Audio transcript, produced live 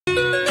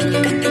Oh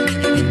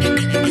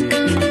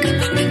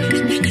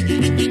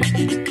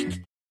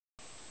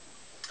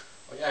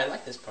yeah, I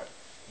like this part.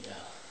 Yeah.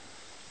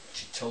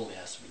 She totally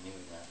has to be new,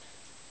 man.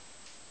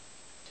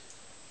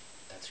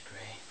 That's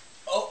great.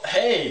 Oh,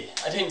 hey!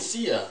 I didn't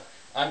see ya!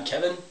 I'm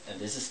Kevin, and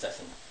this is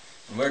Steffen.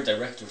 And we're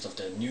directors of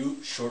the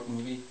new short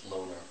movie,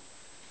 Loner.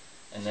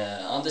 And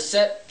on the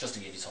set, just to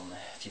give you some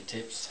few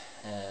tips,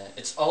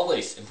 it's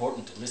always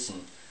important to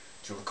listen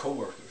to your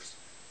co-workers.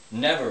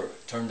 Never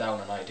turn down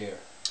an idea.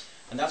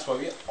 And that's why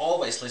we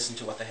always listen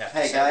to what they have to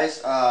say. Hey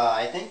guys,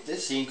 I think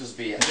this scene could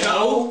be...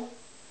 No!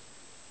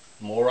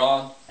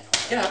 Moron.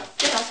 Get up,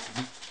 get up.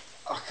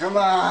 Oh, come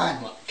on!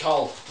 Come on,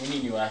 Call, we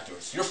need new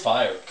actors. You're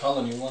fired. Call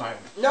a new one.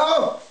 Fireman.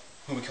 No!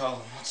 Who we call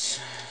him? What's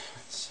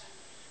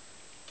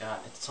God,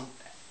 it's some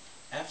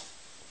F?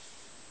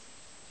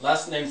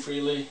 Last name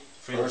Freely.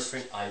 Freely. First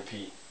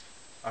IP.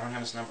 I don't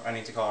have his number. I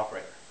need to call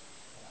operator.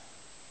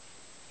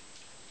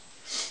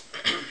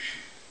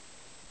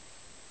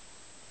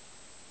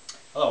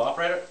 Hello,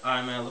 operator.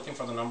 I'm looking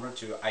for the number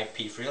to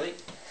IP Freely.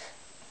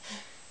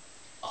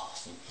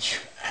 Awesome. You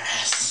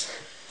ass.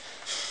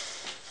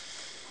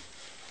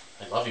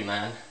 I love you,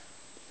 man.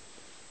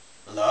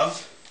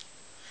 Love?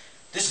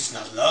 This is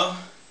not love.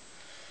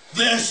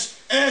 This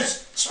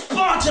is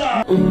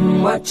Sparta!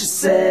 What you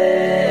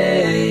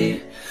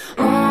say?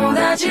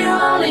 That you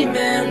only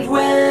meant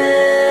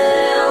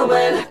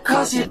well,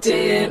 'cause you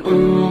did.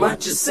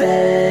 What you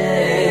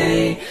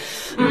say?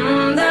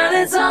 That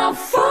it's all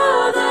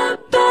for the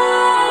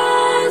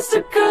best,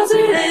 'cause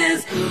it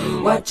is.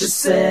 What you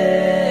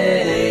say?